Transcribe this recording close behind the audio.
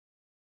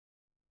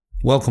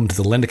Welcome to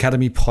the Lend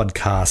Academy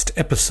podcast,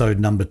 episode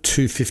number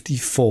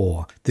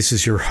 254. This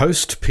is your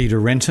host, Peter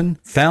Renton,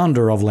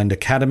 founder of Lend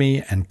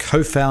Academy and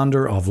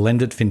co-founder of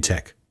Lend It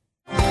Fintech.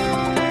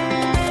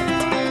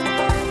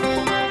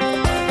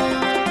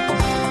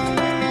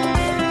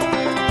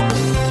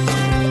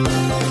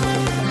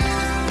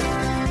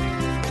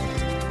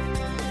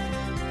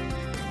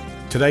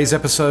 Today's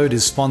episode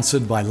is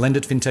sponsored by Lend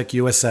It Fintech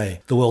USA.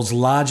 The world's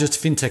largest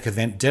fintech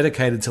event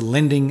dedicated to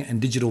lending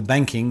and digital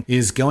banking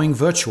is going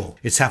virtual.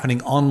 It's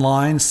happening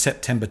online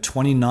September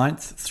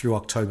 29th through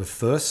October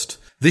 1st.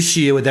 This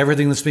year, with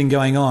everything that's been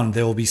going on,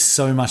 there will be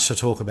so much to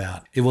talk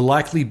about. It will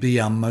likely be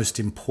our most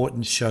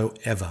important show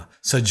ever.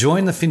 So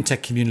join the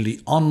fintech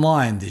community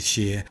online this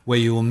year, where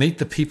you will meet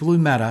the people who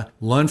matter,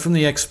 learn from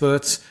the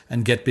experts,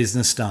 and get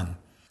business done.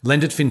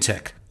 Lend It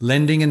Fintech,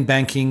 lending and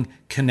banking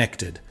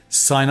connected.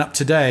 Sign up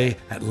today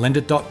at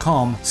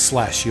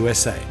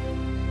lendit.com/USA.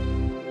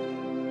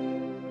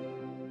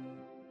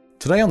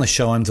 Today on the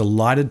show, I'm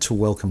delighted to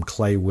welcome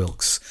Clay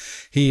Wilkes.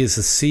 He is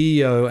the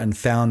CEO and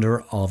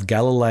founder of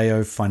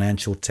Galileo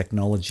Financial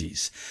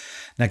Technologies.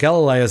 Now,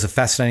 Galileo is a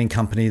fascinating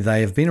company.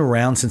 They have been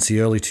around since the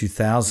early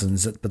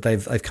 2000s, but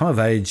they've come of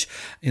age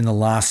in the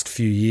last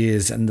few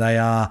years, and they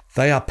are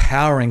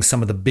powering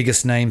some of the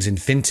biggest names in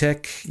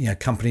fintech. You know,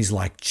 companies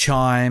like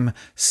Chime,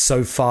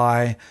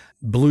 SoFi,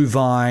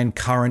 Bluevine,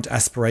 Current,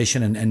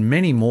 Aspiration, and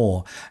many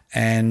more.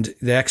 And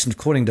they actually,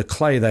 according to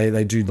Clay,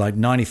 they do like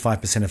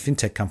 95% of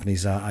fintech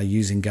companies are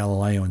using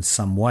Galileo in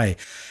some way.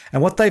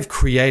 And what they've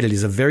created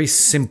is a very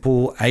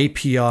simple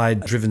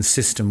API-driven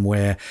system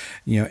where,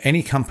 you know,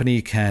 any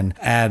company can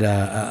add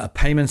a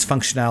payments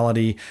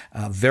functionality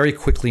very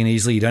quickly and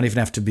easily. You don't even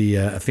have to be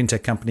a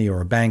fintech company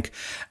or a bank.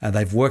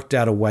 They've worked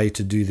out a way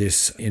to do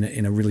this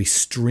in a really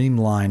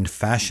streamlined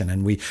fashion.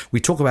 And we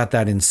talk about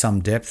that in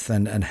some depth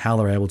and how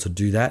they're able to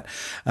do that.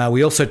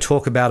 We also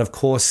talk about, of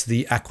course,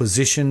 the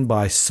acquisition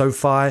by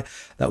SoFi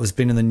that was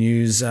been in the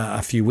news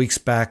a few weeks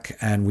back,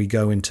 and we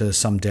go into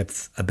some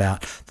depth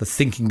about the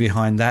thinking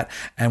behind that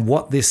and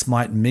what this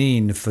might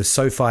mean for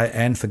SoFi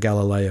and for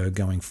Galileo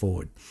going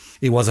forward.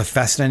 It was a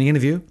fascinating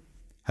interview.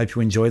 Hope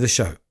you enjoy the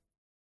show.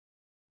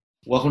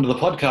 Welcome to the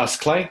podcast,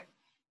 Clay.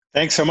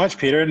 Thanks so much,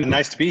 Peter.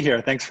 Nice to be here.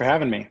 Thanks for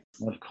having me.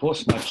 Of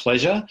course, my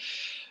pleasure.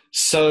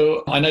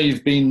 So I know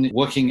you've been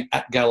working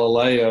at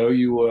Galileo.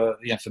 You were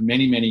for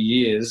many, many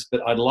years,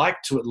 but I'd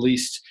like to at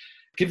least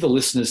give the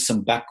listeners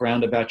some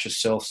background about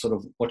yourself, sort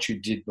of what you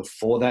did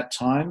before that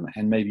time,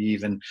 and maybe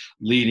even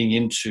leading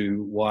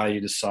into why you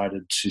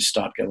decided to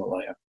start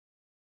Galileo.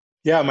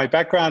 Yeah, my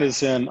background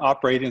is in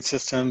operating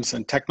systems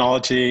and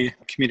technology,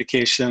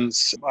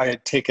 communications. I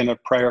had taken a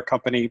prior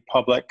company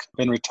public,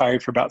 been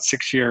retired for about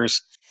 6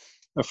 years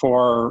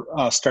before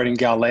starting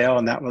Galileo,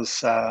 and that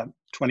was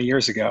 20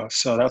 years ago.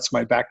 So that's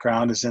my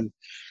background, is in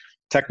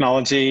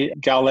technology.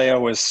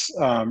 Galileo was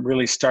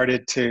really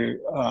started to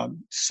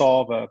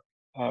solve a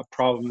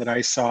problem that I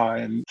saw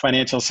in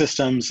financial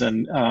systems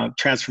and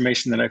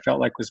transformation that I felt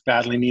like was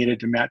badly needed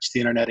to match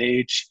the internet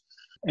age.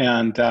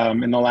 And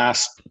in the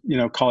last,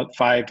 call it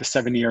 5 to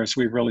 7 years,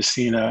 we've really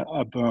seen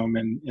a boom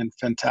in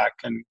fintech,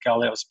 and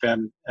Galileo's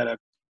been at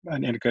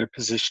an integrated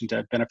position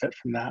to benefit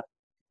from that.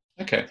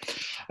 Okay.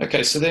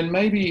 So then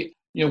maybe,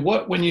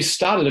 when you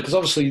started it, because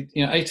obviously,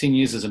 18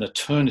 years is an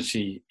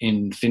eternity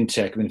in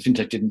fintech. I mean,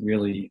 fintech didn't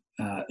really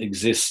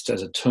exist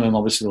as a term.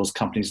 Obviously, there was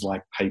companies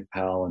like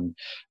PayPal and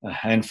a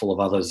handful of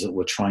others that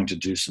were trying to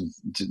do some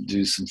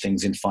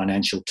things in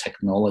financial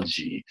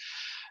technology.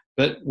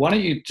 But why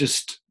don't you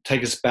just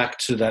take us back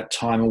to that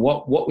time, and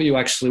what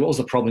was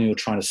the problem you were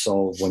trying to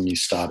solve when you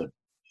started?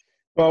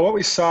 Well, what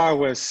we saw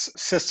was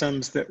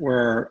systems that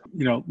were,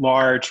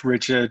 large,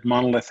 rigid,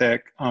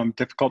 monolithic,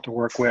 difficult to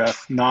work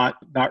with, not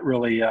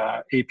really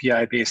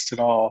API based at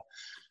all,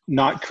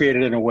 not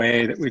created in a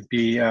way that would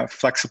be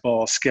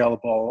flexible,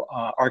 scalable,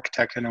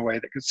 architected in a way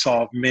that could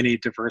solve many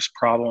diverse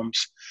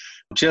problems,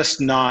 just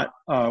not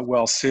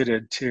well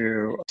suited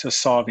to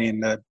solving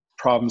the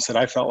problems that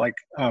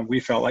we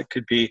felt like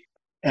could be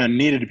and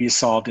needed to be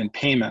solved in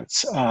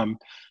payments.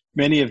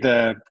 Many of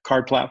the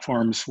card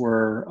platforms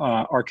were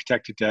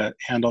architected to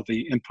handle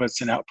the inputs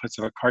and outputs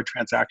of a card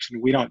transaction.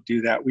 We don't do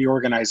that. We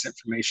organize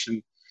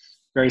information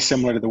very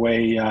similar to the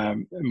way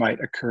it might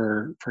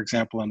occur, for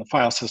example, in the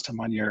file system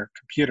on your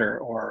computer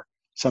or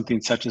something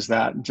such as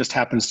that. It just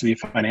happens to be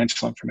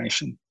financial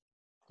information.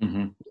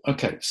 Mm-hmm.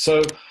 Okay.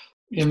 So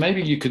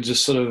maybe you could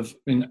just sort of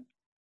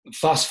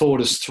fast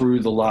forward us through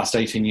the last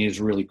 18 years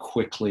really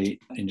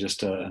quickly in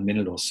just a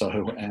minute or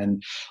so,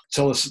 and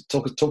talk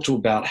to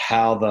about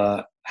how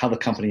the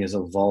company has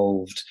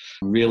evolved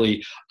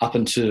really up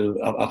into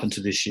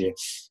this year.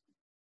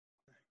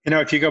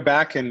 If you go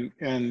back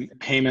in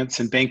payments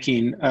and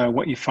banking,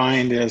 what you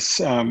find is,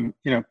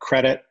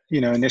 credit,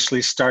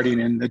 initially starting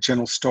in the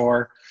general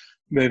store,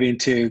 moving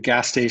to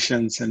gas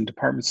stations and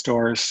department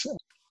stores,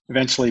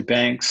 eventually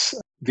banks.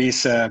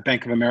 Visa,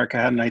 Bank of America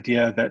had an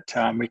idea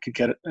that we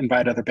could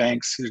invite other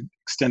banks to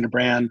extend a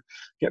brand,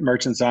 get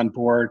merchants on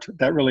board.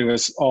 That really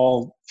was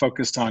all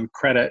focused on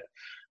credit,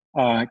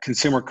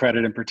 consumer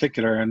credit in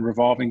particular, and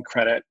revolving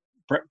credit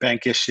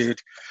bank issued.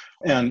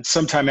 And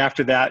sometime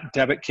after that,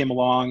 debit came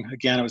along.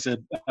 Again, it was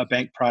a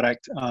bank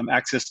product,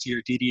 access to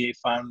your DDA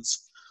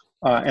funds.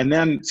 And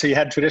then, so you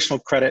had traditional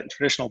credit,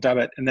 traditional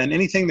debit, and then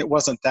anything that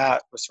wasn't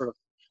that was sort of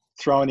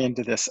thrown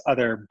into this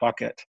other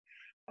bucket.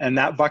 And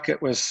that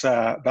bucket was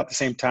about the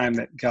same time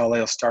that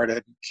Galileo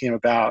came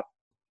about.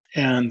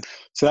 And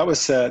so that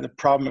was the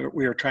problem that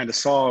we were trying to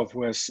solve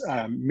was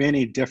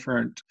many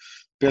different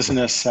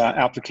business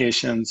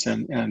applications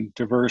and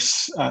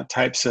diverse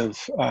types of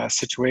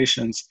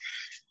situations.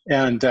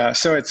 And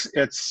so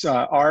it's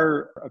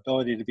our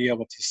ability to be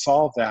able to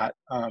solve that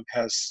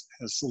has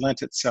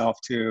lent itself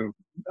to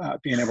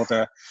being able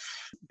to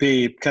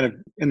be kind of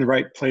in the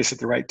right place at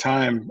the right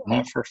time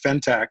for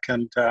fintech.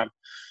 And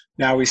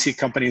now we see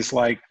companies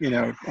like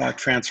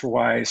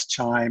TransferWise,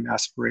 Chime,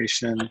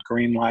 Aspiration,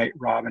 Greenlight,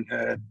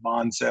 Robinhood,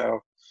 Monzo,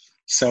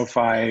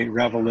 SoFi,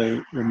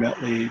 Revolut,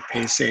 Remitly,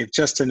 Paysafe,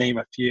 just to name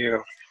a few.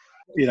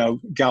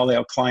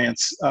 Galileo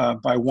clients,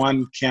 by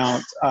one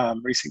count,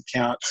 recent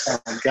count,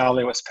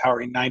 Galileo is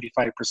powering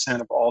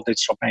 95% of all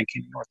digital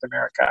banking in North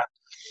America.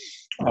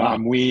 Wow.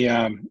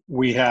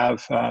 We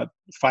have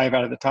 5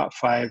 out of the top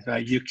 5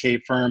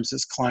 UK firms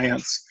as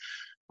clients.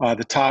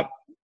 The top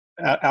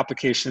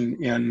application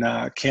in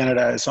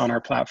Canada is on our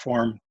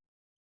platform.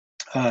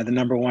 The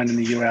number 1 in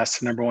the US,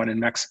 the number 1 in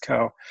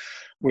Mexico.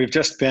 We've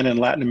just been in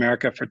Latin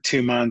America for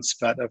 2 months,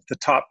 but of the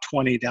top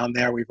 20 down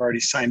there, we've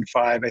already signed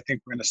 5. I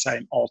think we're going to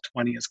sign all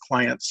 20 as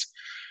clients.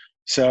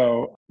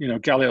 So,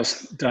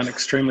 Galileo's done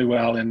extremely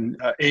well in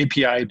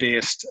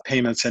API-based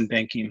payments and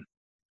banking.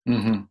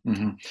 Mm-hmm,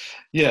 mm-hmm.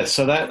 Yeah,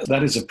 so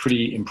that is a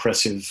pretty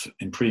impressive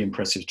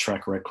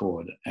track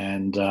record.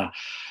 And,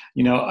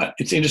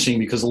 it's interesting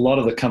because a lot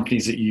of the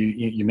companies that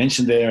you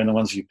mentioned there and the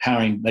ones you're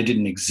powering, they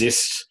didn't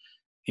exist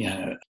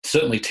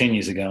certainly 10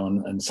 years ago,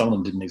 and some of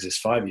them didn't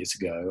exist 5 years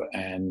ago.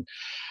 And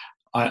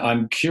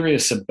I'm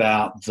curious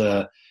about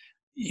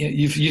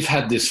you've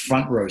had this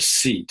front row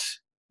seat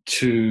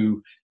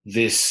to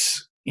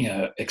this,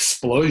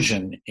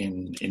 explosion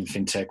in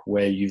fintech,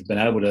 where you've been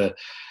able to,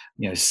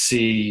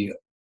 see,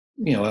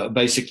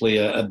 basically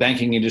a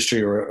banking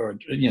industry or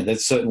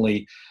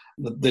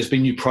there's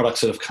been new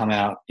products that have come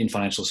out in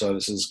financial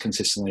services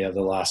consistently over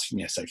the last,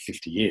 say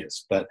 50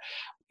 years. But,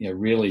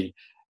 really,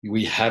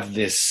 we have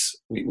this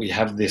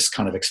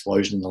kind of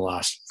explosion in the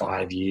last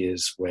 5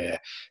 years where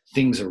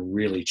things are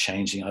really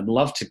changing. I'd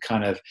love to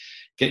kind of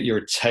get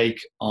your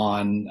take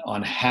on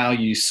how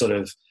you sort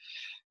of,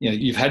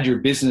 you've had your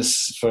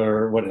business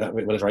for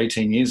whatever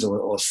 18 years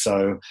or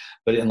so,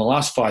 but in the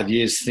last 5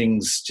 years,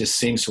 things just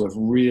seems to have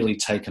really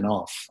taken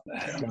off.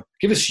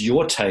 Give us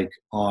your take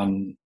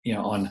on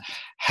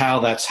how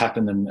that's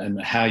happened and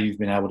how you've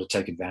been able to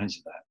take advantage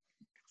of that.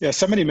 Yeah,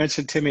 somebody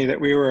mentioned to me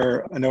that we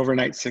were an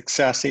overnight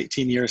success,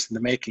 18 years in the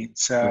making.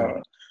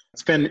 So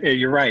It's been,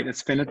 you're right,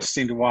 it's been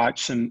interesting to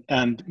watch.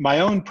 And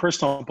my own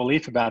personal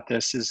belief about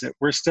this is that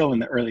we're still in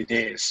the early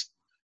days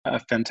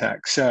of fintech.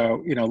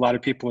 So, a lot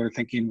of people are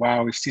thinking,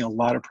 wow, we've seen a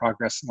lot of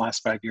progress in the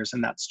last 5 years,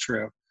 and that's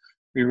true.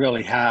 We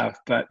really have.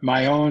 But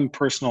my own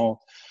personal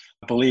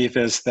belief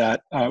is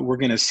that we're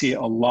going to see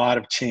a lot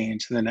of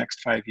change in the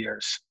next 5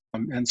 years.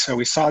 And so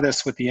we saw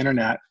this with the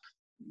internet.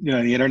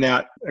 The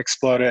internet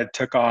exploded,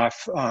 took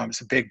off.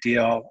 It's a big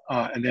deal.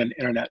 And then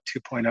Internet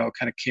 2.0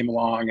 kind of came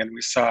along, and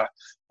we saw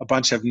a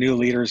bunch of new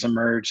leaders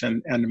emerge.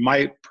 And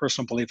my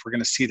personal belief, we're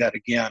going to see that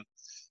again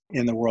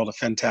in the world of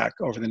fintech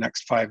over the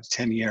next 5 to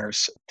 10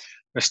 years.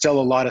 There's still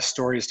a lot of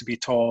stories to be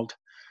told.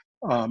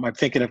 I'm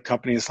thinking of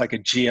companies like a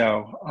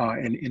Jio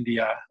in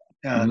India,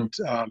 and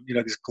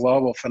these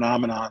global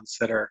phenomenons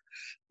that are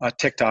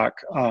TikTok.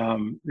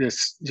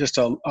 There's just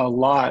a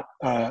lot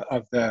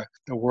of the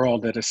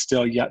world that is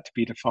still yet to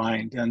be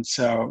defined. And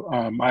so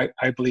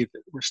I believe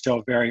that we're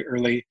still very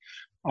early.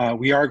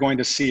 We are going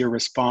to see a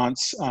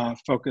response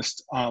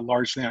focused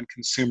largely on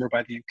consumer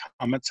by the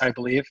incumbents, I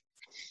believe.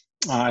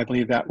 I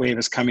believe that wave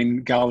is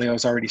coming.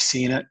 Galileo's already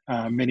seen it.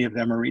 Many of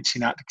them are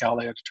reaching out to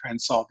Galileo to try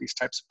and solve these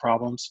types of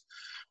problems.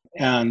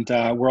 And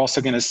we're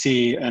also going to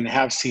see, and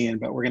have seen,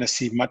 but we're going to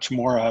see much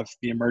more of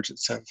the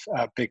emergence of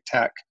big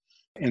tech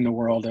in the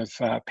world of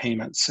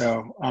payments.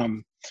 So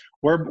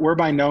we're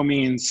by no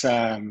means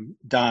done.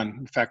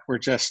 In fact, we're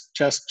just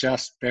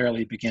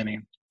barely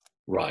beginning.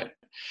 Right.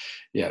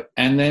 Yeah.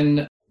 And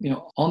then,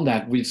 on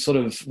that, we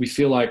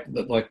feel like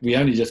we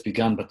only just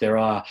begun, but there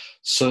are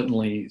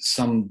certainly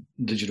some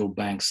digital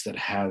banks that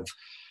have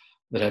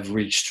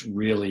reached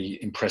really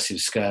impressive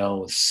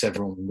scale with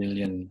several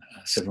million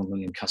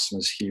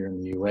customers here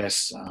in the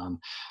US.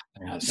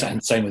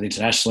 Same with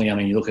internationally. I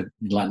mean, you look at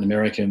Latin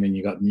America,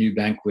 you got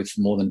Nubank with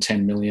more than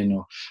 10 million,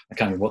 or I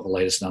can't remember what the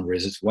latest number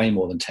is. It's way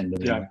more than 10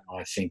 million,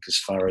 I think, as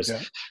far as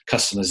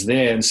customers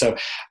there. And so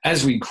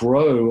as we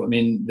grow,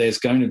 there's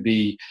going to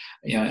be,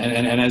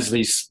 and as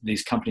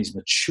these companies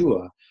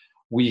mature,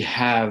 we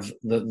have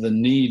the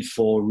need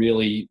for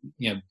really,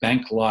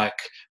 bank-like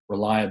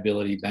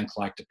reliability,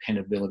 bank-like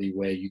dependability,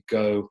 where you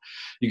go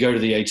to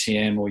the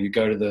ATM or you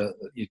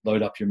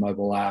load up your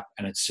mobile app,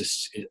 and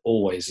it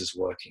always is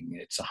working.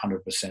 It's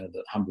 100% of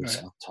the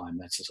 100% uptime,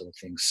 that's the sort of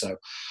thing. So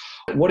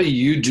what are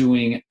you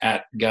doing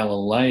at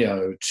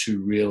Galileo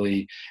to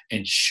really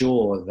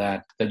ensure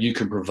that you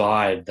can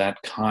provide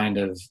that kind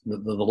of the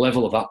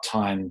level of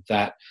uptime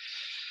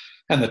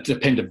and the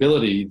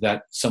dependability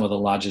that some of the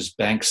largest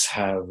banks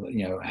have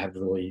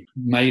really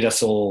made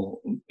us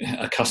all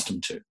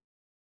accustomed to?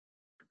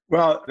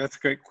 Well, that's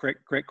a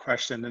great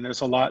question, and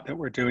there's a lot that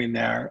we're doing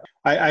there.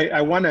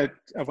 I want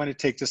to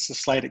take just a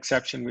slight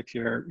exception with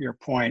your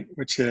point,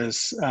 which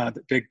is that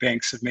big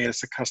banks have made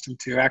us accustomed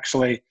to.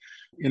 Actually,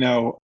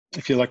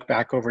 if you look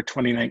back over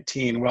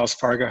 2019, Wells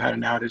Fargo had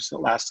an outage that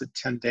lasted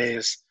 10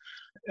 days.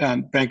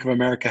 Bank of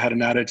America had an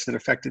outage that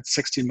affected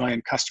 60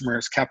 million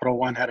customers. Capital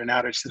One had an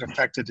outage that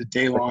affected a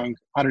day-long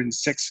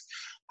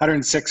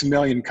 106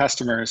 million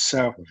customers.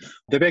 So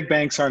the big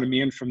banks aren't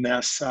immune from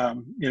this.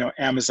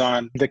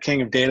 Amazon, the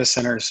king of data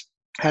centers,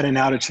 had an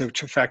outage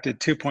which affected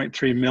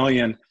 2.3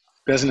 million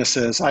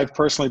businesses. I've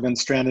personally been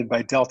stranded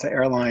by Delta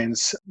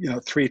Airlines,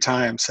 3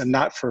 times, and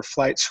not for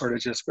flight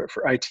shortages, but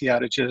for IT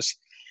outages.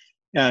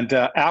 And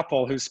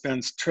Apple, who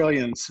spends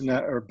trillions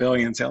or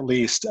billions at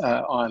least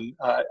on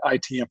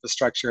IT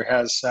infrastructure,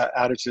 has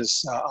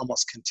outages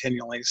almost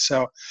continually.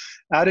 So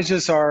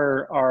outages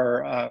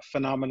are a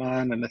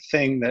phenomenon and a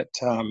thing that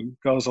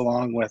goes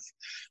along with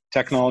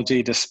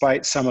technology,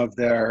 despite some of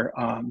their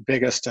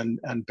biggest and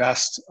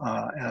best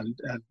and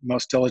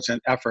most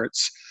diligent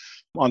efforts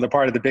on the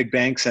part of the big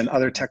banks and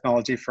other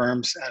technology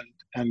firms.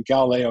 And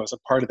Galileo is a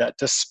part of that.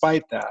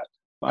 Despite that,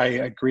 I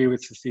agree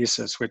with the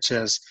thesis, which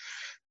is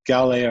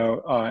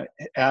Galileo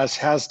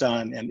has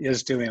done and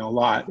is doing a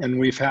lot, and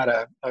we've had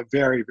a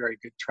very, very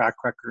good track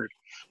record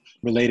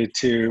related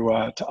to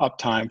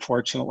uptime,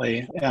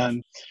 fortunately.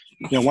 And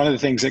one of the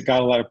things that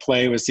got a lot of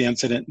play was the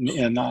incident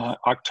in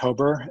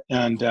October,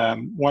 and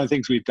one of the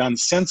things we've done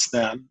since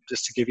then,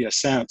 just to give you a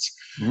sense,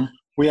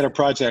 we had a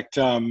project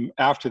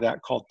after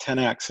that called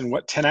 10X, and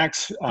what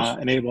 10X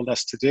enabled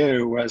us to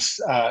do was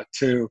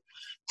to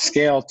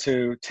scale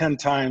to 10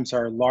 times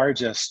our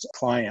largest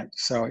client.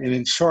 So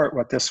in short,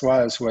 what this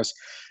was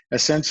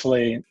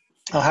essentially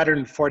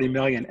 140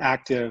 million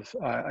active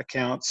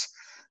accounts,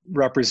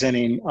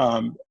 representing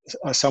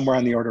somewhere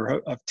on the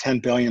order of 10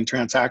 billion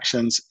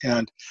transactions,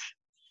 and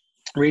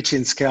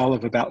reaching scale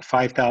of about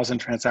 5,000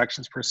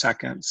 transactions per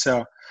second.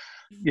 So,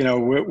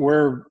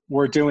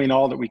 we're doing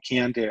all that we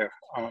can do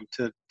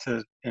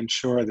to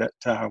ensure that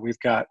we've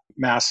got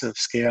massive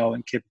scale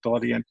and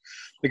capability. And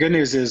the good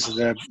news is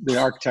that the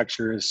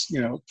architecture is,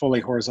 fully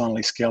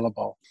horizontally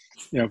scalable,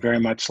 very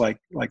much like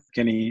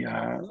any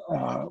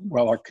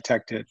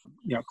well-architected,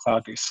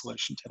 cloud-based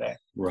solution today.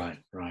 Right.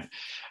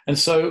 And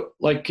so,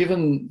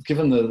 given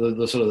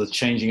the sort of the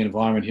changing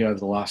environment here over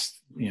the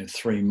last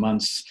 3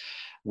 months,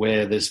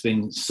 where there's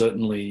been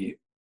certainly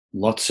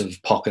lots of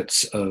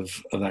pockets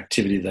of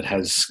activity that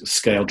has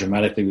scaled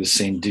dramatically. We've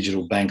seen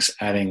digital banks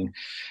adding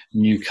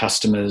new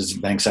customers,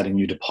 banks adding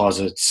new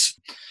deposits,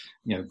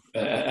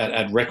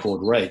 at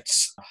record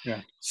rates.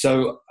 Yeah.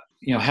 So,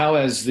 how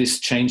has this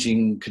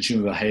changing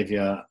consumer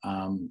behavior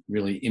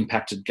really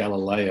impacted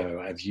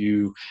Galileo? Have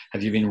you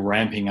been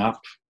ramping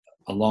up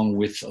along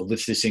with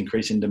this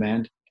increase in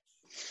demand?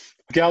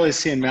 Galileo's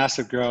seen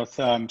massive growth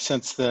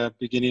since the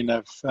beginning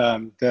of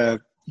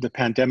the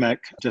pandemic.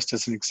 Just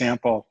as an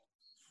example,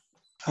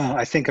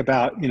 I think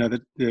about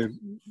the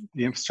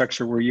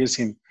infrastructure we're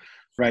using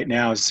right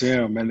now,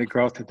 Zoom, and the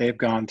growth that they've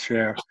gone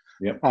through.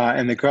 Yep.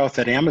 And the growth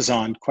at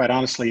Amazon. Quite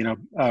honestly,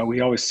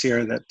 we always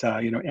hear that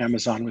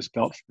Amazon was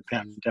built for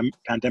the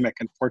pandemic,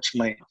 and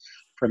fortunately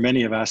for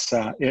many of us,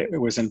 it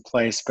was in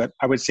place. But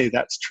I would say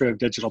that's true of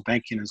digital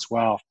banking as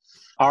well.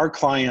 Our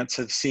clients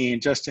have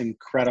seen just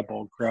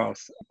incredible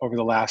growth over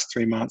the last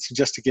 3 months.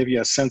 Just to give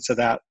you a sense of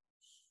that,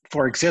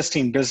 for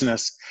existing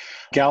business,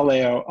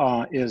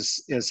 Galileo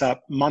is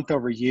up month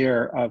over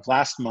year of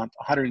last month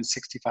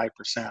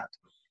 165%,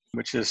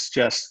 which is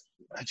just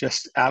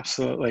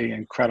absolutely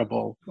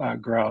incredible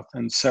growth.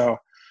 And so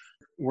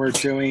we're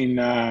doing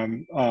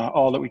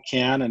all that we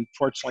can, and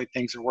fortunately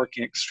things are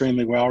working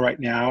extremely well right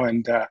now,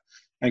 and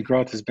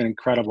growth has been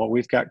incredible.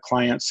 We've got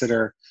clients that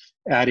are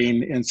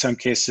adding, in some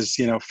cases,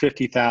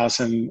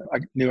 50,000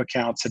 new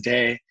accounts a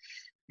day.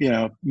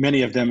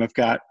 Many of them have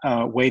got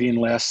waiting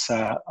lists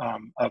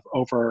of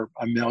over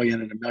 1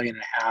 million and 1.5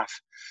 million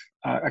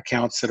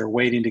accounts that are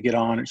waiting to get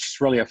on. It's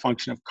just really a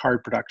function of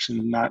card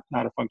production, not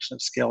a function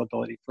of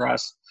scalability for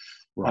us.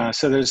 Right.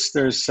 So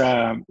there's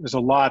a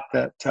lot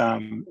that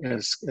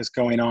is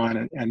going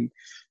on, and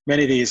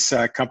many of these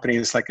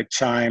companies, like a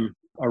Chime,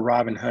 a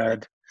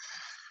Robinhood.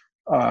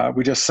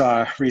 We just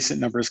saw recent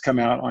numbers come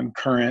out on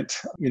Current.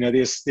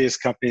 These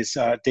companies,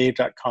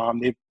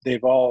 Dave.com,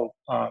 they've all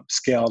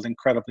scaled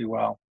incredibly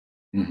well.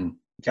 Mm-hmm.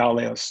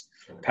 Galileo's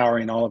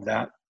powering all of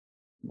that.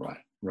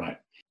 Right.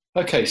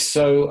 Okay,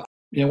 so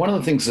one of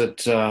the things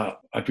that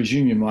I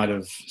presume you might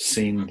have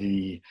seen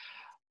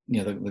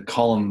the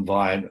column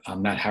by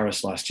Matt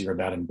Harris last year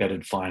about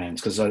embedded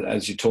finance, because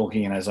as you're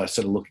talking and as I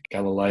sort of look at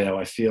Galileo,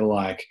 I feel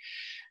like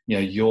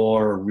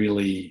you're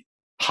really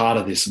part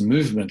of this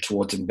movement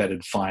towards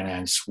embedded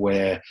finance,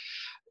 where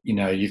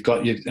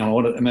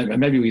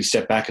maybe we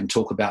step back and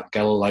talk about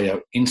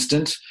Galileo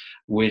Instant,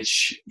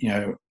 which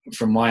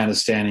from my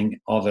understanding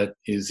of it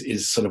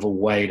is sort of a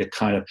way to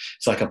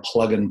it's like a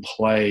plug and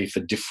play for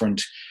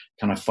different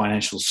kind of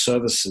financial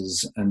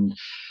services. And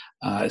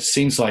it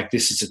seems like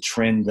this is a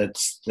trend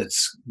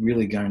that's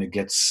really going to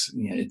get,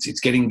 it's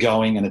getting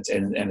going, and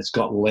it's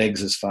got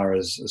legs as far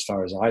as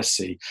I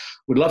see.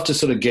 Would love to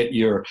sort of get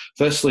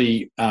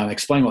firstly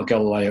explain what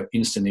Galileo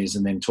Instant is,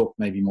 and then talk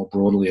maybe more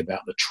broadly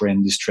about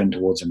this trend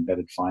towards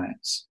embedded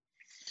finance.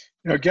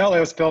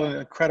 Galileo's built an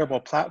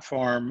incredible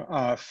platform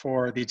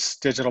for these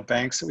digital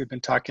banks that we've been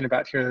talking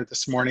about here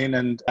this morning.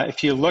 And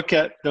if you look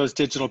at those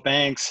digital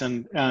banks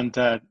and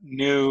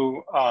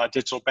new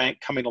digital bank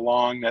coming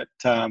along that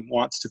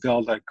wants to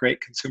build a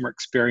great consumer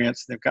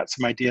experience, they've got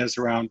some ideas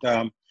around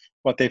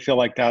what they feel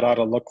like that ought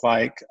to look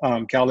like.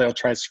 Galileo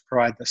tries to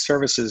provide the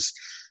services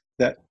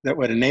that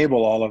would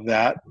enable all of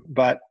that,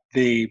 but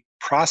the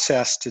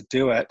process to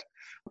do it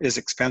is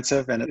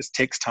expensive and it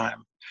takes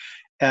time.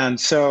 And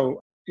so,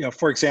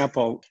 for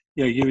example,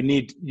 you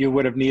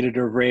would have needed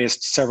to have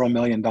raised several $1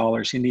 million.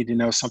 You need to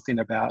know something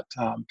about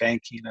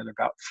banking and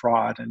about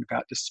fraud and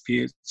about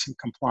disputes and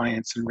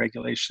compliance and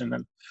regulation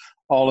and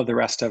all of the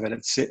rest of it.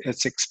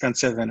 It's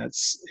expensive, and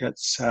it's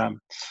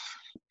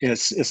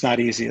not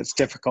easy. It's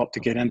difficult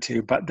to get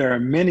into. But there are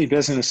many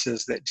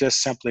businesses that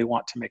just simply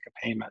want to make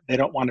a payment. They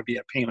don't want to be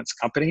a payments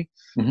company.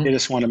 Mm-hmm. They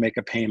just want to make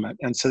a payment.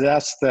 And so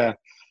that's the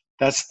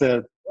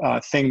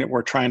thing that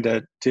we're trying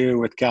to do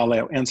with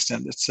Galileo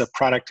Instant. It's a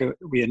product that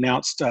we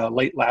announced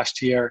late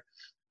last year.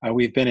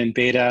 We've been in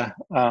beta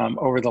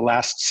over the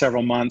last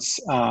several months.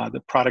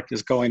 The product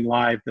is going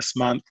live this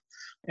month,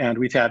 and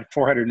we've had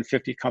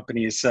 450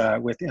 companies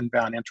with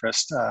inbound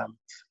interest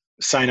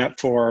sign up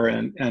for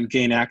and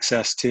gain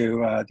access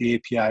to the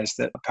APIs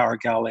that power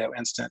Galileo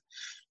Instant.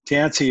 To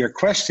answer your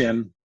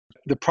question,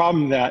 the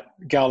problem that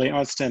Galileo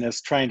Instant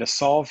is trying to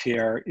solve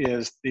here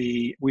is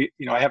I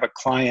have a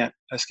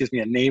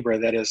neighbor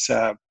that is,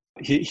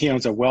 he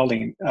owns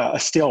a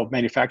steel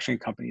manufacturing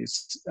company,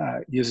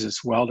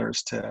 uses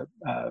welders to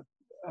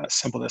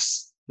assemble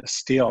this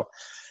steel,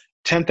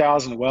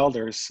 10,000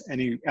 welders. And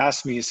he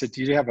asked me, he said,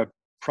 do you have a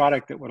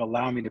product that would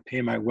allow me to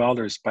pay my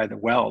welders by the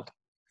weld?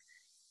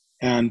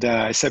 And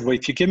I said, well,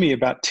 if you give me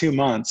about 2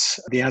 months,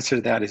 the answer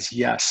to that is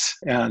yes.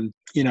 And,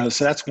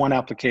 so that's one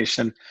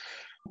application.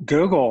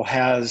 Google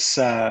has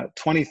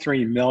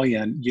 23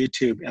 million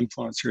YouTube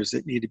influencers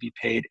that need to be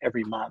paid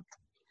every month.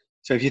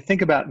 So if you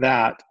think about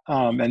that,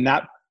 and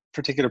that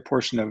particular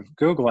portion of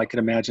Google, I could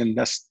imagine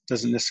this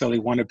doesn't necessarily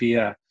want to be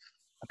a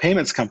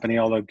payments company,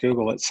 although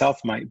Google itself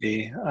might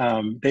be.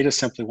 They just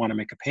simply want to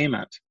make a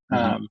payment.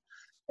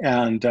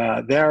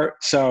 Mm-hmm.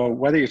 So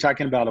whether you're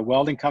talking about a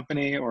welding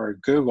company or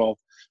Google,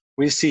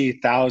 we see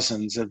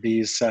thousands of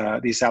these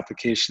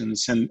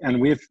applications,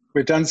 and we've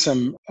done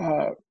some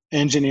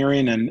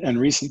engineering and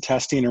recent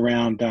testing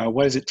around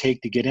what does it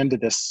take to get into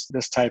this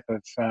type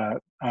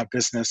of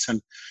business,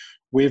 and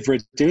we've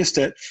reduced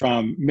it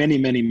from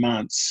many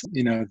months.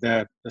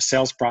 The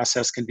sales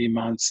process can be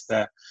months,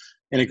 the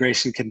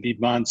integration can be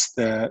months,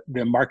 the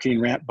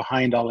marketing ramp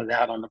behind all of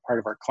that on the part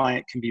of our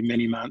client can be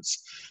many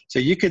months. So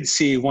you could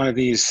see one of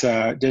these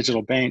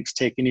digital banks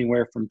take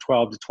anywhere from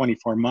 12 to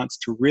 24 months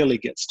to really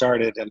get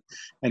started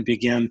and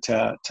begin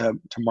to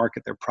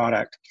market their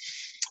product.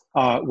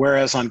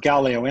 Whereas on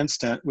Galileo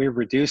Instant, we've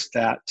reduced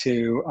that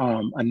to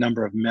a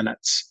number of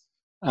minutes.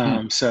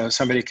 So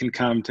somebody can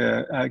come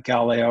to the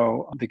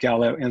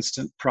Galileo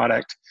Instant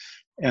product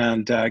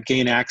and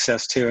gain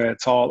access to it.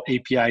 It's all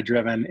API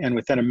driven. And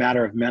within a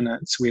matter of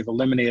minutes, we've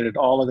eliminated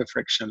all of the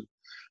friction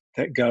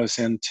that goes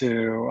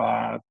into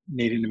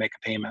needing to make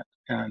a payment.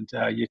 And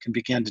you can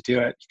begin to do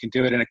it. You can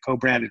do it in a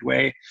co-branded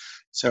way.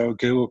 So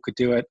Google could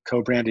do it,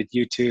 co-branded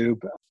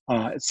YouTube,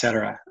 et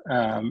cetera.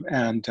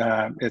 And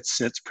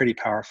it's pretty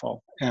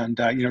powerful. And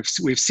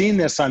we've seen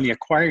this on the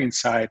acquiring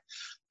side,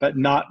 but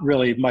not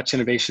really much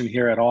innovation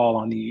here at all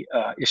on the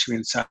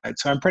issuing side.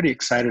 So I'm pretty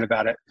excited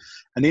about it.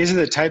 And these are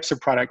the types of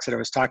products that I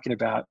was talking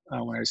about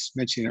when I was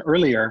mentioning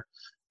earlier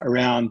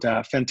around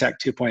FinTech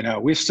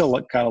 2.0. We've still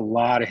got a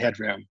lot of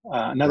headroom,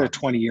 another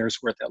 20 years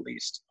worth at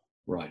least.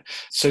 Right.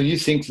 So you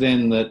think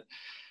then that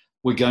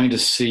we're going to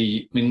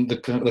see,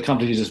 the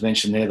company you just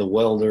mentioned there, the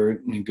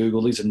welder,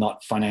 Google, these are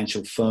not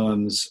financial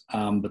firms,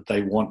 but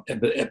they want,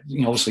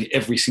 obviously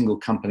every single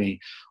company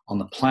on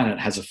the planet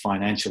has a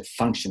financial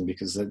function,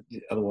 because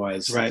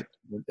otherwise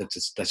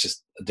that's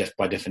just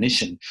by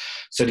definition.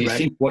 So do you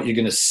think what you're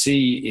going to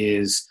see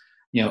is,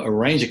 a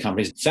range of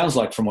companies, it sounds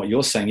like from what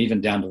you're saying, even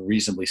down to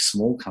reasonably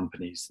small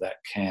companies that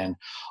can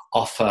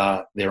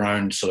offer their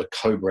own sort of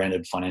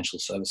co-branded financial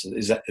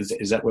services.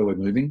 Is that where we're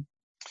moving?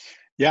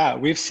 Yeah,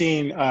 we've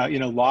seen,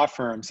 law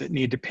firms that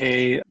need to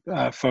pay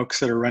folks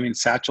that are running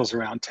satchels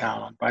around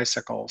town on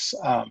bicycles.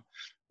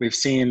 We've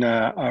seen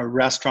a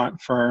restaurant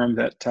firm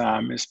that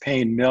is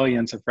paying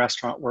millions of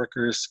restaurant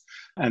workers,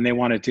 and they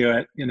want to do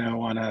it,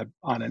 on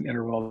an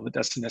interval that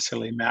doesn't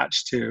necessarily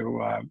match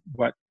to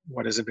what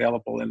is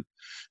available in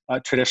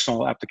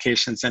traditional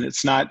applications. And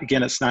it's not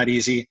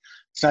easy.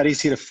 It's not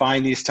easy to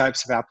find these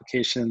types of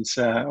applications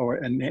or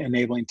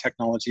enabling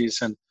technologies.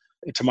 And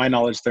to my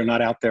knowledge, they're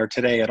not out there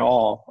today at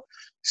all.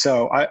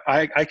 So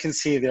I can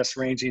see this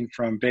ranging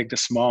from big to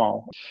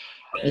small.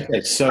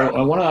 Okay, so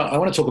I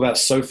want to talk about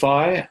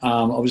SoFi.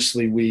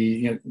 Obviously,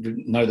 we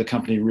know the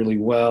company really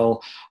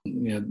well.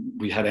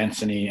 We had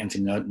Anthony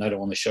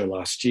Noto on the show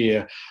last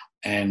year,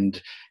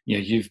 and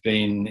you've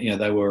been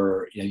you've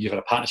had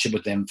a partnership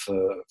with them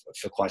for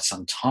quite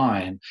some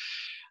time.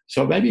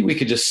 So maybe we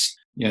could just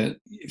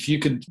if you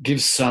could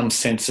give some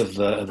sense of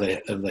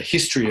the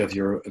history of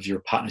your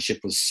partnership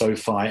with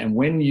SoFi, and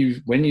when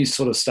you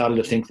sort of started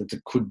to think that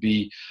it could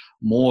be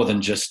more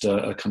than just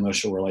a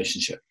commercial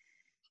relationship.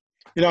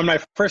 In my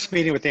first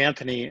meeting with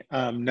Anthony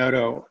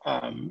Noto,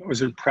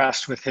 was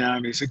impressed with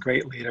him. He's a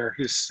great leader.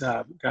 He's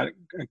got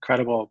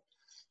incredible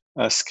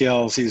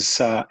skills. He's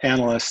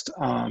analyst,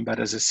 but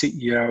as a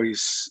CEO,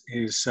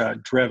 he's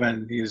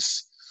driven.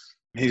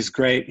 He's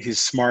great. He's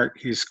smart.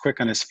 He's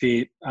quick on his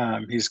feet.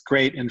 He's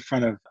great in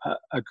front of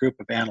a group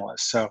of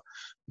analysts. So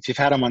if you've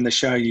had him on the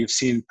show, you've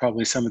seen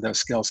probably some of those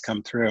skills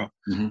come through.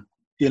 Mm-hmm.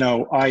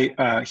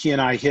 He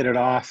and I hit it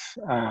off.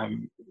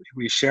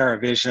 We share a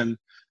vision.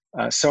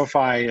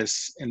 SoFi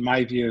is, in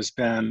my view, has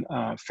been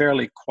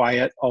fairly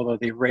quiet, although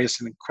they've raised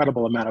an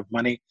incredible amount of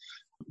money.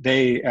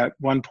 They, at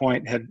one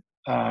point, had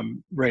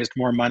raised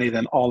more money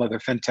than all other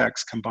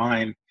fintechs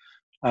combined,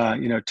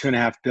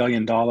 $2.5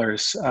 billion.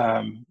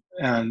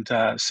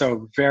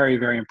 So very,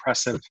 very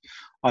impressive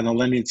on the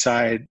lending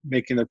side,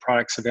 making their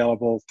products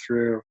available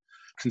through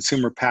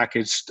consumer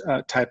packaged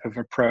type of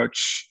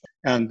approach.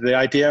 And the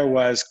idea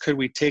was, could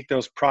we take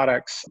those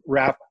products,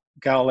 wrap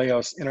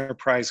Galileo's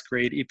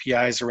enterprise-grade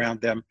APIs around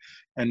them,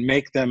 and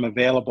make them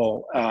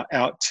available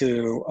out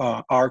to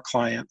our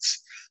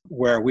clients,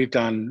 where we've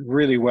done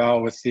really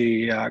well with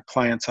the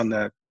clients on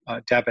the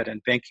debit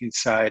and banking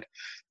side,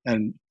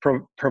 and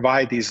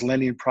provide these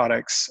lending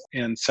products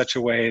in such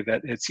a way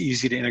that it's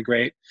easy to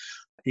integrate,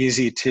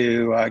 easy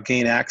to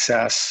gain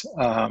access,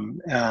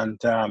 and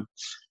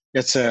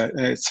it's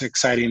an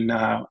exciting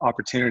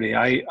opportunity.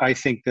 I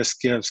think this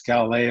gives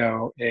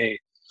Galileo a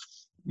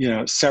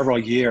several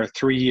year,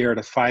 3-year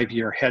to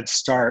 5-year head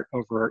start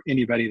over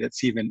anybody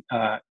that's even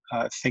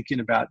thinking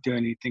about doing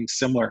anything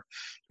similar,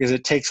 because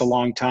it takes a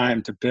long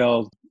time to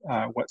build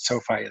what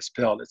SoFi has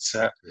built. It's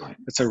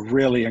a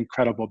really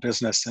incredible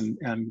business and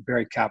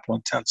very capital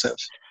intensive.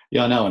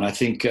 Yeah, I know, and I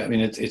think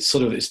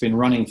it's been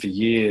running for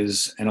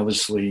years, and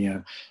obviously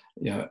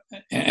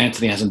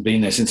Anthony hasn't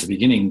been there since the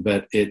beginning,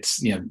 but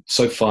it's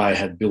SoFi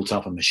had built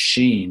up a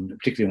machine,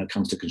 particularly when it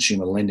comes to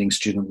consumer lending,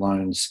 student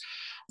loans.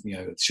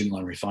 Student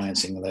loan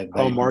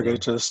refinancing.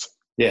 Mortgages.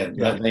 They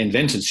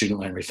invented student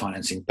loan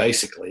refinancing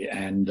basically,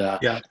 and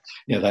they're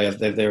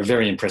a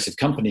very impressive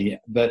company.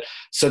 But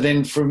so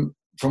then, from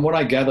what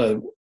I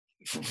gather,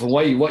 from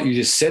what you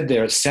just said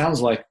there, it sounds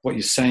like what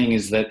you're saying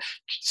is that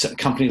a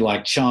company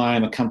like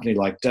Chime, a company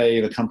like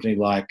Dave, a company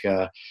like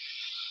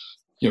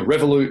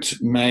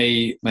Revolut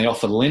may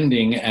offer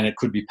lending, and it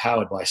could be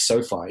powered by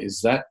SoFi.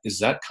 Is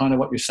that kind of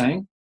what you're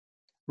saying?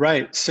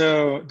 Right.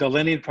 So the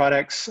lending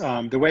products,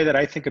 the way that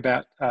I think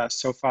about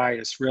SoFi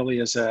is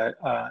really as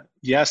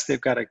yes,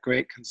 they've got a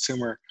great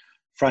consumer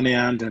front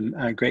end and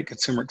a great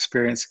consumer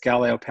experience.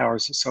 Galileo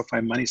powers the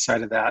SoFi Money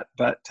side of that.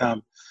 But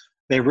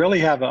they really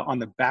have on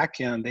the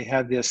back end, they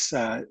have this,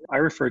 I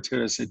refer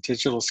to it as a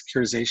digital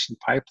securitization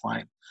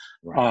pipeline.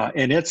 Right.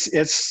 And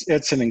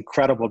it's an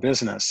incredible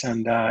business.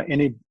 And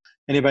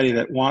anybody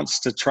that wants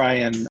to try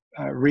and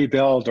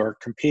rebuild or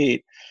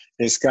compete,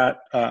 it's got,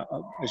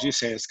 as you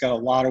say, it's got a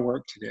lot of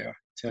work to do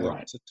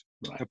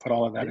to put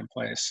all of that in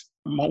place.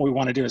 And what we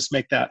want to do is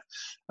make that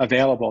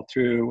available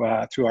through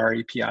our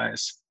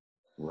APIs.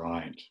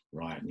 Right.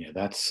 Yeah,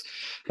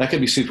 that could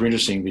be super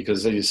interesting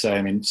because, as you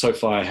say,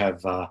 SoFi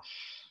have,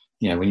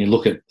 when you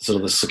look at sort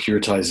of the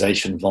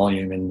securitization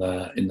volume in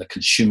the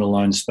consumer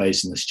loan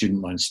space and the student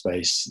loan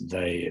space,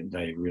 they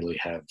really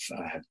have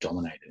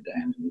dominated,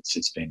 and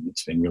it's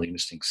been really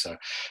interesting. So,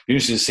 be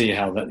interested to see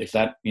how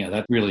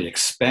that really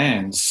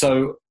expands.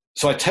 So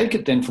I take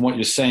it then from what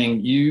you're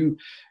saying, you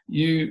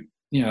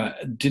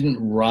didn't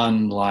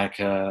run like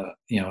a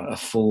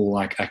full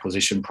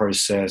acquisition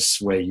process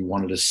where you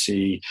wanted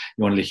to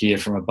hear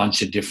from a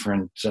bunch of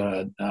different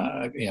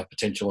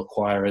potential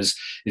acquirers.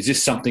 Is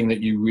this something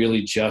that you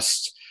really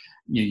just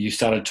you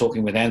started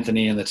talking with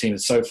Anthony and the team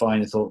at SoFi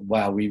and you thought,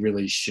 wow,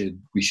 we should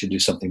do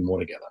something more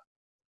together?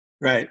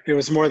 Right. It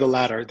was more the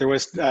latter. There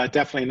was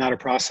definitely not a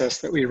process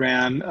that we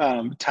ran.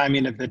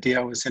 Timing of the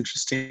deal was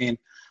interesting.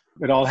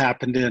 It all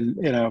happened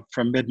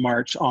from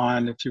mid-March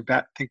on. If you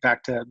think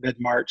back to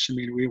mid-March,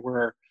 we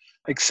were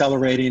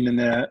accelerating in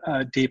the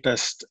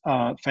deepest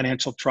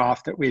financial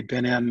trough that we'd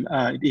been in,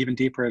 even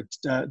deeper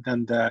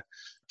than the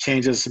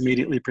changes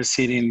immediately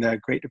preceding the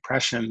Great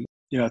Depression.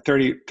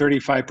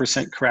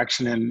 35%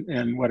 correction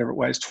in whatever it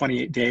was,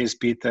 28 days,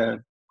 beat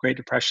the Great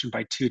Depression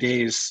by 2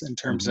 days in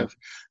terms of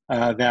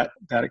that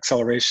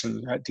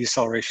acceleration,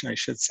 deceleration, I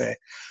should say.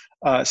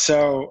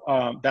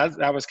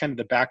 That was kind of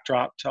the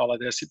backdrop to all of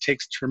this. It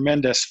takes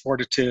tremendous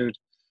fortitude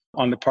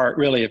on the part,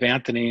 really, of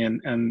Anthony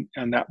and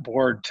that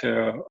board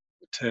to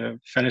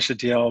finish a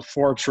deal.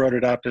 Forbes wrote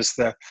it up as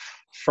the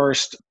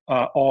first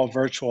all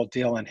virtual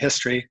deal in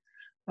history.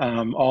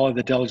 All of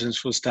the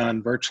diligence was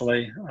done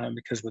virtually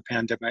because of the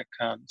pandemic.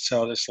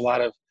 So there's a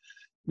lot of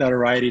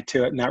notoriety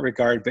to it in that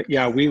regard. But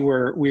yeah, we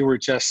were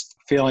just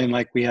feeling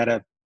like we had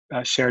a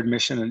shared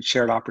mission and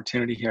shared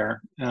opportunity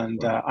here,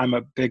 and I'm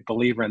a big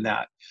believer in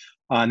that.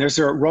 And there's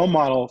a role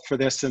model for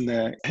this in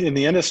the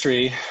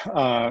industry.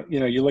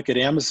 You look at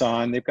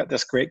Amazon; they've got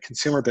this great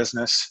consumer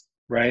business,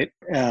 right?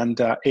 And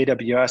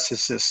AWS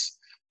is this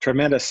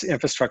tremendous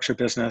infrastructure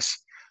business.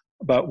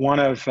 But one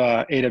of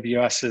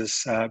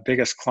AWS's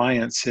biggest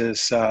clients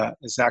is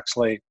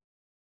actually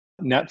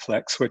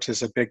Netflix, which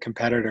is a big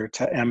competitor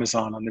to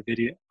Amazon on the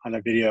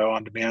video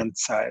on demand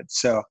side.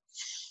 So,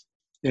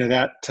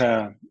 that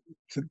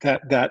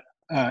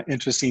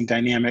interesting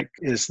dynamic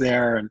is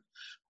there, and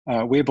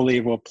we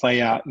believe will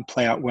play out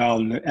well.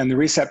 And the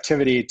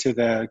receptivity to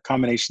the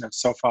combination of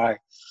SoFi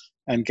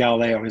and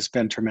Galileo has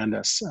been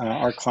tremendous.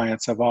 Our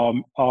clients have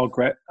all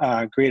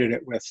greeted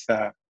it with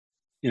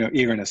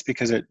eagerness,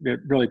 because it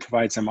really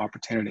provides them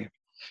opportunity.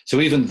 So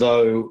even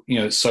though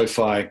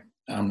SoFi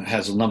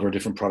has a number of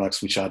different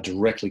products which are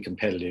directly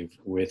competitive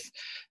with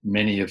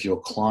many of your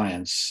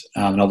clients,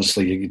 and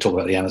obviously you talk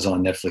about the Amazon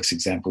and Netflix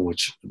example,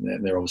 which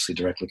they're obviously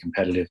directly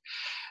competitive.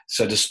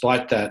 So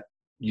despite that,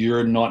 there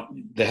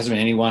hasn't been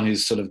anyone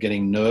who's sort of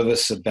getting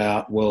nervous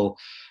about, well,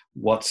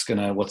 what's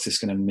this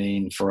gonna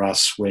mean for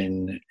us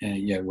when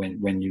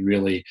you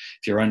really,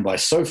 if you're owned by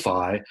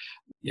SoFi,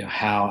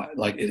 how,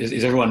 like,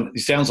 is everyone?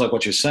 It sounds like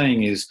what you're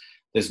saying is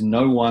there's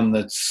no one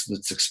that's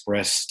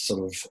expressed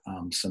sort of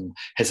some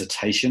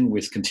hesitation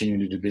with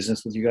continuing to do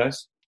business with you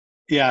guys.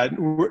 Yeah,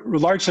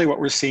 largely what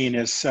we're seeing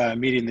is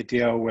meeting the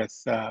deal with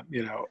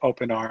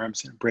open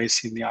arms,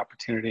 embracing the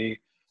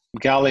opportunity.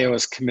 Galileo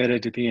is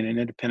committed to being an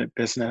independent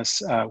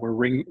business. We're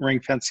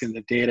ring fencing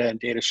the data and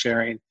data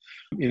sharing.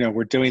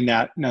 We're doing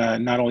that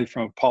not only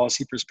from a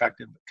policy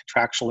perspective, but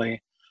contractually.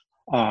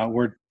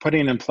 We're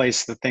putting in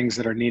place the things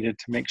that are needed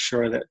to make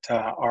sure that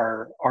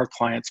our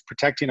clients,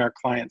 protecting our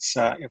clients'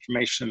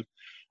 information,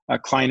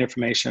 client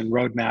information,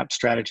 roadmap,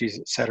 strategies,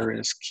 et cetera,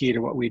 is key to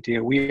what we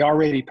do. We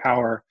already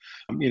power,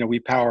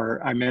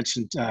 I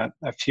mentioned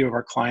a few of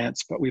our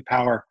clients, but we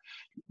power,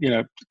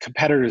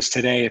 competitors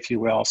today, if you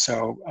will.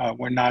 So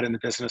we're not in the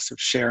business of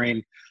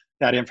sharing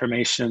that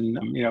information,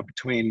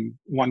 between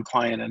one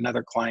client and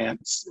another client.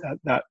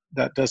 That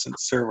doesn't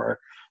serve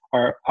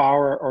our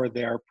or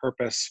their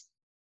purpose.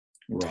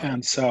 Right.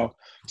 And so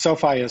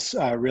SoFi is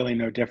really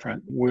no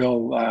different.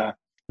 We'll,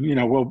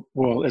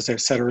 as I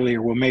said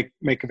earlier, we'll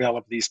make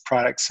available these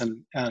products,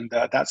 and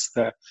that's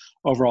the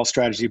overall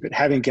strategy. But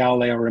having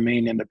Galileo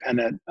remain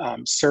independent,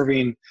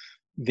 serving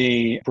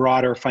the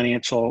broader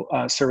financial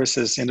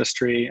services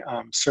industry,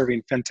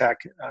 serving fintech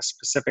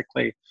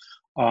specifically,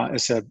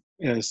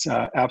 is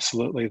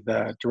absolutely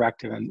the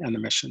directive and the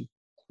mission.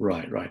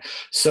 Right.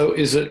 So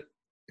is it,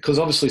 because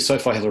obviously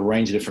SoFi has a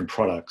range of different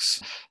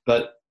products,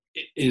 but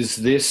is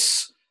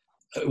this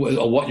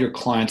what your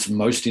clients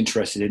most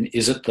interested in?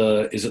 Is it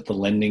the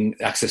lending,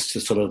 access to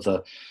sort of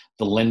the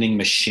lending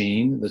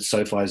machine that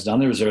SoFi has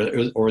done,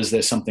 or is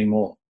there something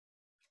more?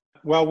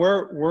 Well,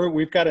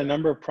 we've got a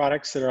number of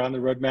products that are on the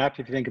roadmap.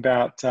 If you think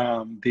about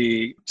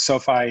the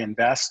SoFi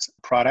Invest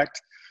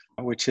product,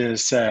 which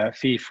is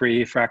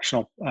fee-free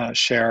fractional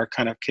share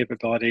kind of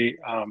capability,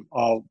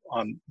 all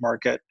on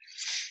market.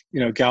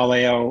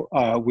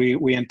 Galileo,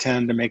 we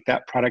intend to make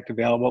that product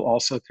available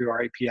also through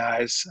our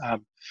APIs.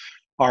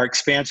 Our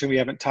expansion, we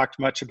haven't talked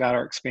much about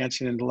our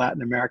expansion into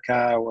Latin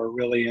America.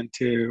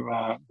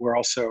 We're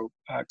also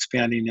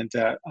expanding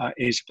into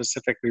Asia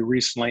Pacific. We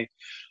recently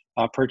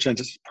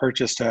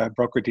purchased a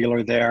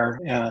broker-dealer there,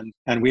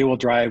 and we will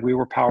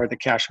power the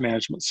cash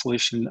management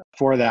solution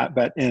for that.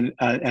 But in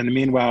the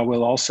meanwhile,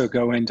 we'll also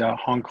go into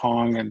Hong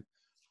Kong and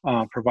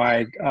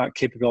provide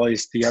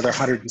capabilities to the other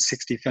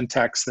 160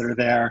 fintechs that are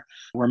there.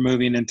 We're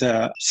moving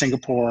into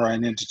Singapore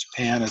and into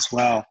Japan as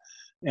well.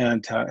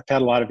 And I've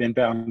had a lot of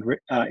inbound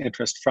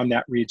interest from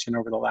that region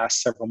over the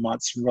last several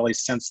months, and really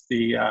since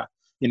the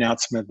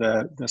announcement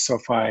of the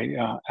SoFi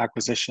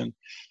acquisition.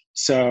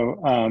 So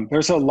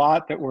there's a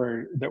lot that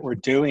we're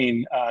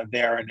doing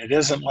there, and it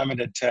isn't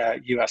limited to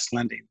U.S.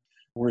 lending.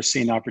 We're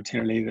seeing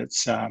opportunity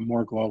that's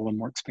more global and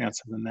more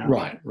expansive than that.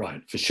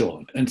 Right, for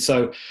sure. And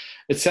so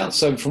it sounds,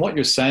 so from what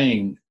you're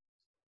saying,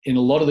 in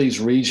a lot of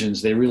these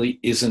regions, there really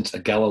isn't a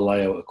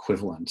Galileo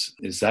equivalent.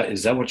 Is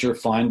that what you're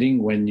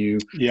finding when you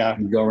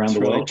go around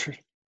the world? True.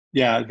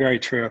 Yeah, very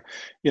true.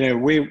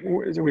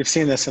 We've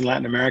seen this in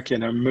Latin America,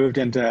 and I moved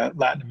into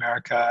Latin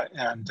America,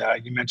 and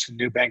you mentioned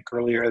Nubank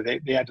earlier.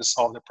 They had to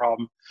solve the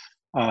problem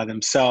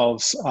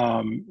themselves,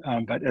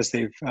 but as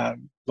they've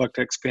looked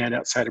to expand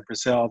outside of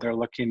Brazil, they're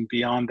looking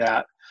beyond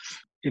that.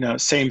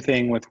 Same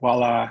thing with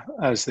Walla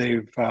as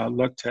they've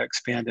looked to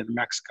expand into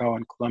Mexico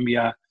and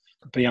Colombia,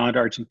 beyond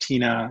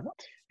Argentina.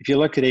 If you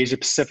look at Asia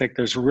Pacific,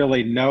 there's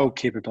really no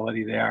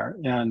capability there,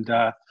 and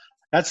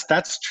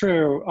that's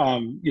true.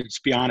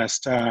 To be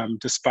honest,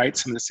 despite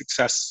some of the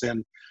successes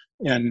in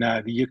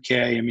the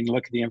UK, I mean,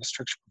 look at the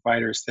infrastructure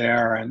providers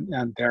there,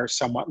 and they're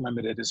somewhat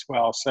limited as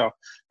well. So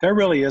there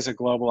really is a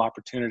global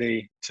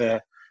opportunity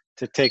to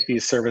take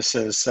these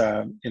services,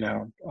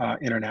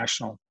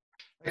 international.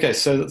 Okay,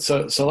 so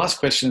last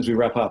question as we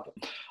wrap up.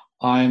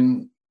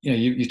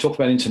 You talked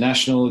about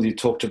international, you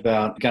talked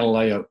about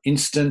Galileo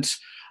Instant.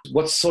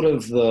 What's sort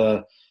of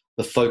the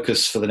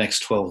focus for the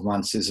next 12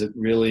 months? Is it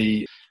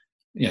really,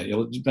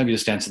 maybe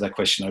just answer that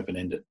question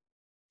open-ended.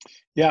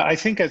 Yeah, I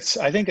think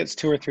it's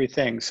two or three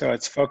things. So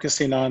it's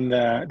focusing on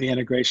the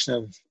integration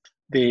of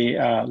the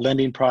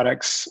lending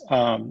products,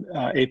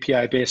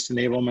 API-based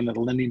enablement of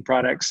the lending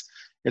products.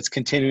 It's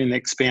continuing the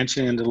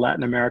expansion into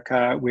Latin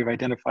America. We've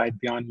identified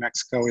beyond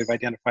Mexico, we've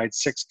identified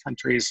 6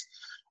 countries.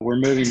 We're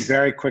moving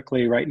very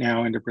quickly right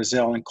now into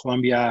Brazil and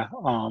Colombia,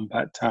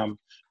 but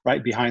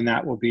right behind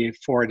that will be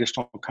 4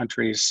 additional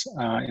countries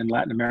in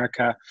Latin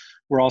America.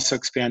 We're also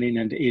expanding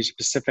into Asia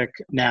Pacific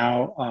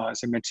now,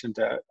 as I mentioned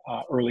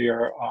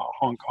earlier,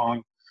 Hong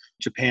Kong,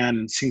 Japan,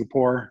 and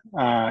Singapore.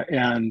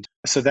 And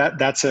so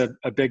that's a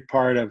big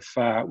part of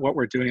what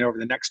we're doing over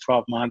the next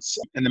 12 months.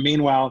 In the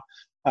meanwhile,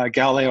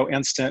 Galileo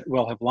Instant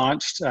will have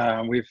launched.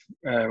 We've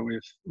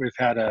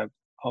had a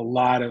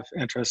lot of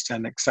interest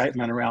and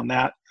excitement around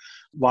that.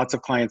 Lots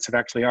of clients have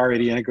actually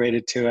already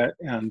integrated to it,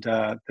 and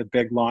the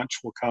big launch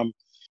will come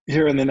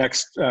here in the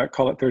next,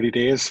 call it 30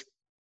 days.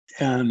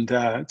 And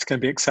it's going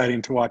to be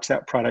exciting to watch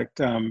that product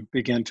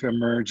begin to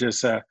emerge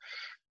as a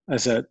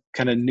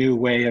kind of new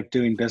way of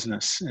doing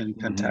business in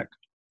fintech.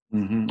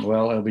 Mm-hmm.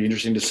 Well, it'll be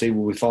interesting to see.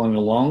 We'll be following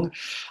along.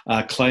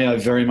 Clay, I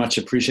very much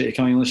appreciate you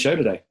coming on the show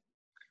today.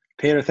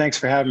 Peter, thanks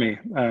for having me.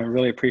 I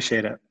really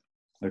appreciate it.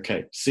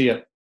 Okay, see ya.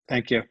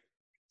 Thank you.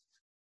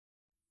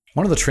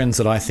 One of the trends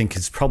that I think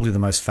is probably the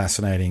most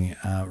fascinating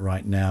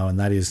right now, and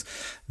that is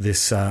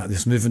this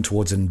movement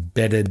towards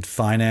embedded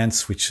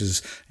finance, which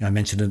is, I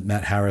mentioned it,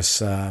 Matt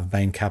Harris,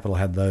 Bain Capital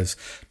had those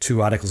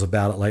 2 articles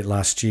about it late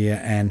last year.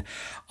 And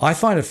I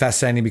find it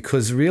fascinating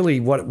because really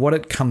what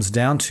it comes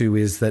down to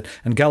is that,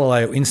 and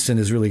Galileo Instant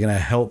is really going to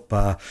help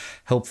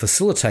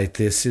facilitate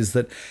this, is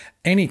that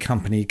any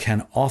company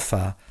can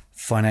offer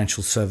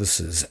financial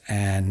services,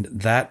 and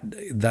that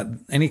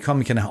any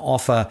company can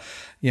offer,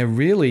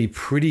 really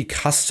pretty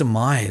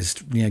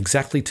customized,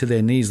 exactly to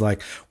their needs,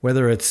 like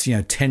whether it's,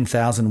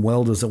 10,000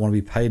 welders that want to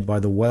be paid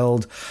by the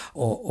weld,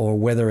 or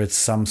whether it's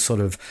some sort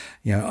of,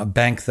 a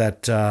bank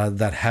that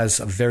has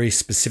a very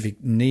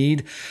specific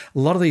need. A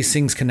lot of these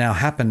things can now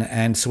happen.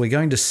 And so we're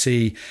going to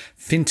see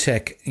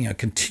fintech,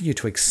 continue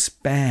to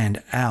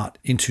expand out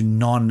into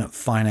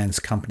non-finance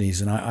companies.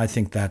 And I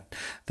think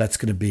that's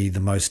going to be the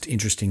most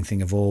interesting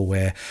thing of all,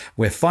 where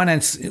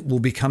finance will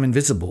become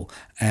invisible.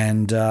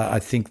 And I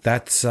think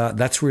that's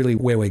really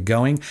where we're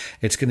going.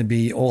 It's going to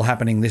be all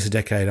happening this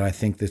decade. I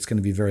think that's going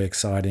to be very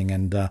exciting.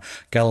 And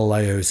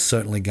Galileo is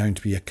certainly going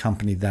to be a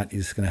company that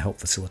is going to help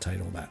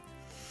facilitate all that.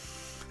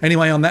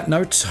 Anyway, on that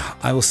note,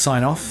 I will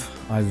sign off.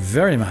 I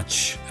very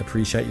much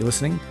appreciate you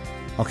listening.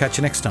 I'll catch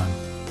you next time.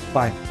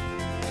 Bye.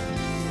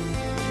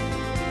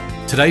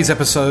 Today's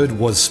episode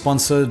was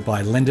sponsored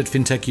by Lendit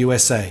Fintech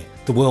USA.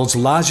 The world's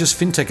largest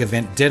fintech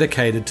event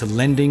dedicated to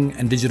lending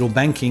and digital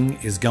banking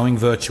is going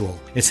virtual.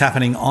 It's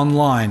happening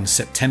online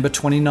September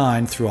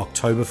 29 through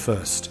October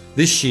 1st.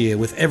 This year,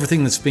 with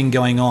everything that's been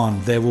going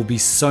on, there will be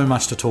so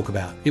much to talk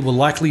about. It will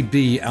likely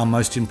be our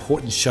most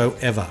important show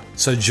ever.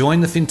 So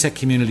join the fintech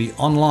community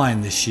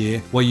online this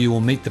year, where you will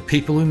meet the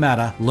people who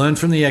matter, learn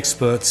from the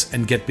experts,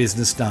 and get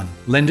business done.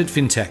 Lendit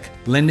Fintech,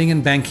 lending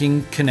and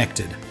banking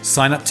connected.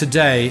 Sign up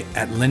today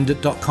at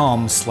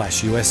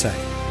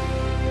lendit.com/USA.